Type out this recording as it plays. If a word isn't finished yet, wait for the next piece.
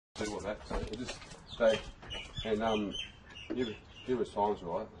tell you what that. So I just stay and numerous times,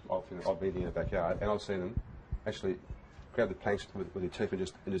 right? I've been in the backyard and I've seen them actually grab the planks with their teeth and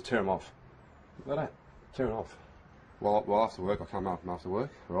just tear them off. Like that, tear them off. Well, after work, I come up after work,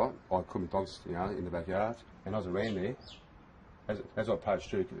 right? I caught my dogs, in the backyard, and as I ran there, as I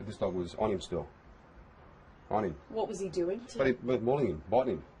approached Duke, this dog was on him still. On him. What was he doing? But he was mauling him,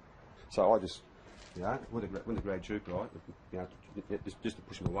 biting him. So I just, went to grab Duke, right? Just to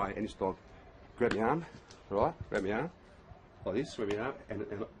push him away, and this dog grabbed my arm, right? Grabbed my arm, like this, grabbed my arm,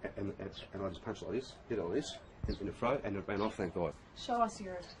 and I just punched like this, hit it like this, in the throat, and it ran off, thank God. Show us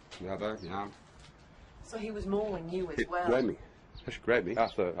your... My arm. So he was mauling you as well? Grabbed me. He grabbed me.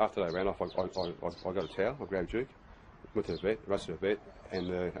 After they ran off, I got a towel, I grabbed Duke, went to the vet, rushed to the vet, and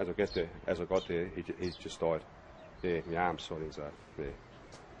as I got there, he just died. Yeah, my arm sort of there.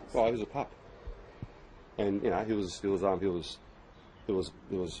 Well, he was a pup, and he was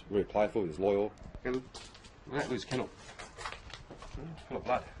very playful. He was loyal, and look at his kennel, full of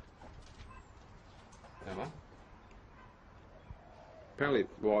blood. Apparently,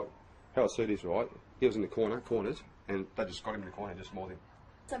 right, how I see this, right, he was in the corners, and they just got him in the corner and just mauled him.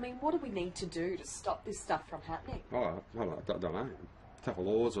 So, I mean, what do we need to do to stop this stuff from happening? Oh, I don't know. Tougher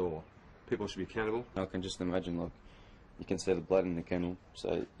laws, or people should be accountable. I can just imagine, like, you can see the blood in the kennel,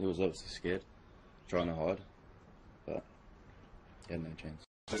 so he was obviously scared, trying to hide, but he had no chance.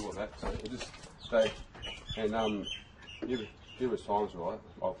 Tell you what that. So I just stay and numerous times, right?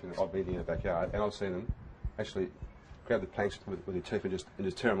 I've been in the backyard and I've seen them actually grab the planks with their teeth and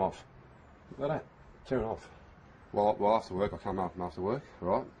just tear them off. Like that, tear them off. Well, after work, I come up after work,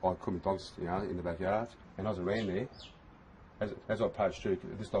 right? I caught my dogs, in the backyard, and as I ran there, as I approached Duke,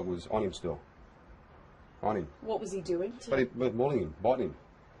 this dog was on him still. On him. What was he doing? But he was mauling him, biting him.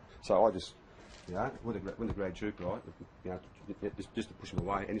 So I just, went to grab Duke, right? Just to push him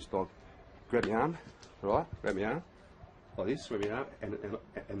away, and this dog grabbed my arm, right? Grabbed my arm, like this, grabbed my arm, and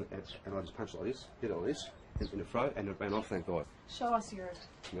I just punched like this, hit it like this, in the throat, and it ran off, thank God. Show us your...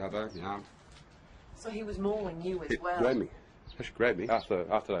 My arm. So he was mauling you as well? Grabbed me. He grabbed me. After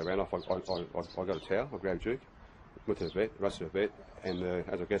they ran off, I got a towel, I grabbed Duke, went to the vet, rushed to the vet, and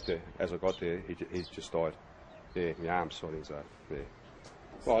as I got there, he just died. Yeah, my arm sort of there.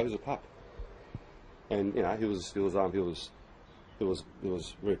 Well, he was a pup, and he was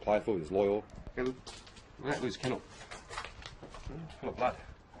very playful. He was loyal, and look at his kennel, full of blood.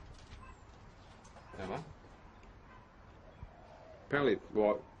 Apparently,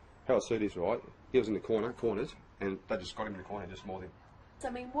 right, how I see this, right? He was in the corners, and they just got him in the corner and just mauled him. So,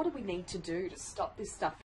 I mean, what do we need to do to stop this stuff